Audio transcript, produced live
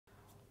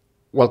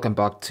Welcome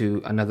back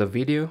to another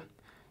video.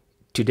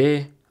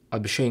 Today I'll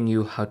be showing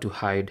you how to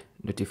hide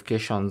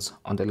notifications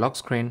on the lock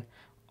screen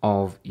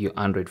of your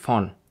Android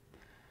phone.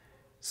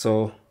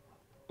 So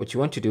what you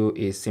want to do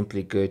is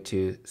simply go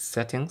to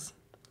settings.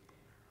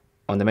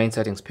 On the main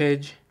settings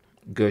page,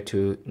 go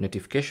to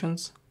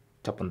notifications,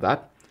 tap on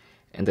that,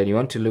 and then you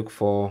want to look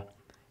for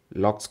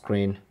lock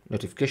screen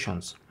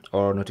notifications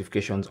or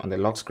notifications on the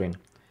lock screen.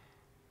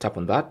 Tap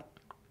on that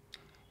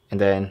and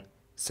then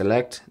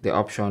select the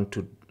option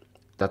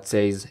that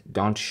says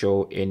don't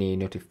show any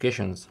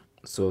notifications.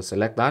 So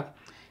select that,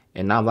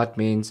 and now that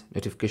means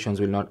notifications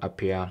will not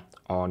appear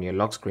on your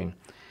lock screen.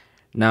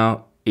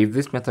 Now if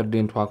this method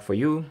didn't work for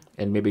you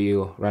and maybe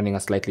you're running a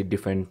slightly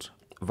different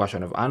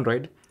version of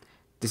Android,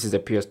 this is a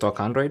pure stock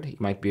Android, you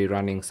might be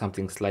running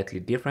something slightly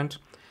different.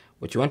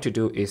 What you want to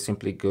do is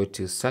simply go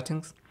to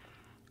settings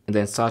and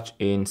then search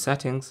in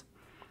settings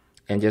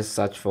and just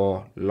search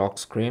for lock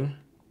screen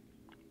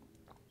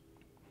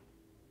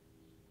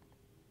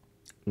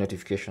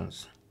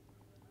notifications,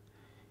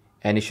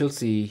 and you should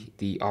see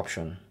the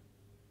option.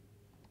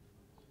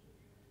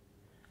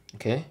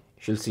 Okay,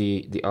 you should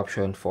see the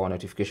option for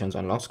notifications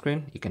on lock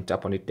screen. You can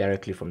tap on it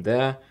directly from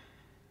there,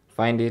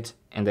 find it,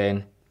 and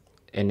then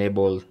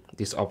enable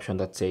this option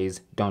that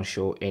says don't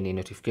show any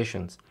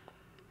notifications.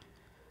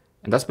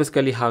 And that's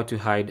basically how to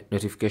hide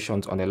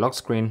notifications on the lock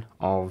screen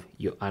of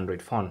your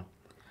Android phone.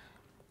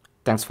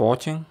 Thanks for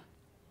watching.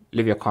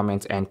 Leave your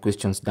comments and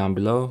questions down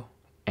below,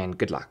 and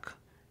good luck.